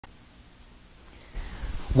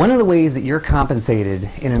One of the ways that you're compensated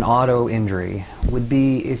in an auto injury would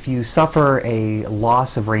be if you suffer a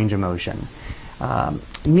loss of range of motion.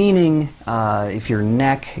 Meaning if your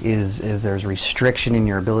neck if there's restriction in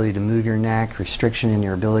your ability to move your neck, restriction in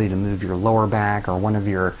your ability to move your lower back or one of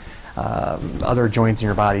your other joints in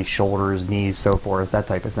your body, shoulders, knees, so forth, that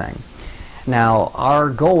type of thing. Now, our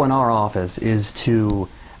goal in our office is to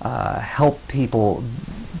help people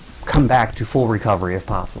come back to full recovery if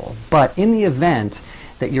possible. But in the event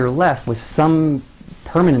that you're left with some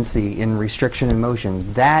permanency in restriction in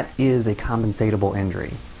motion, that is a compensatable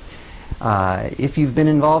injury. If you've been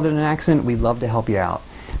involved in an accident, we'd love to help you out.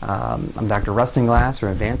 I'm Dr. Rustin Glass from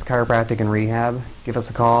Advanced Chiropractic and Rehab. Give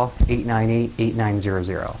us a call,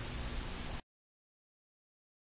 898-8900.